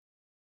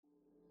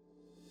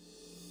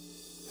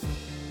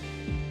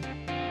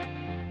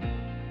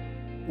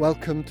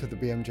Welcome to the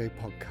BMJ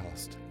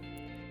podcast.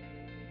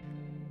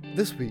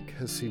 This week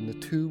has seen the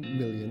 2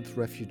 millionth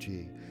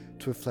refugee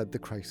to have fled the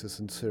crisis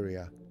in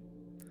Syria.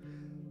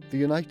 The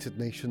United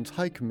Nations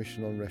High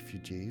Commission on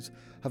Refugees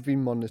have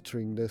been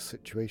monitoring the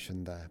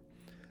situation there.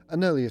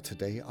 And earlier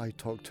today I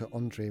talked to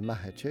Andrei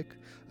Mahechik,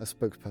 a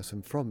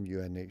spokesperson from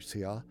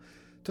UNHCR,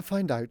 to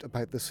find out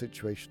about the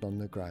situation on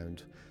the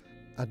ground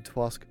and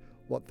to ask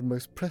what the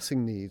most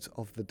pressing needs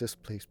of the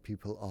displaced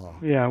people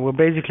are. Yeah, well,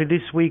 basically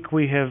this week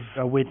we have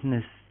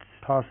witnessed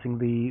passing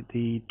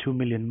the 2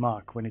 million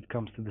mark when it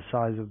comes to the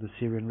size of the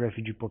Syrian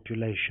refugee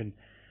population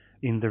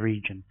in the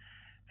region.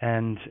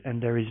 And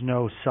there is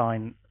no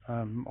sign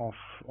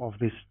of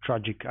this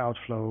tragic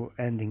outflow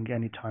ending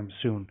anytime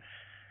soon.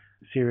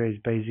 Syria is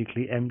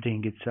basically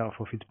emptying itself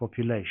of its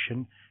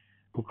population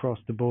who cross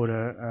the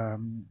border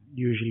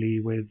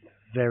usually with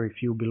very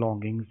few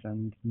belongings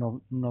and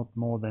not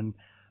more than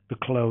the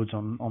clothes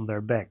on their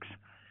backs.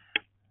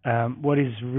 What is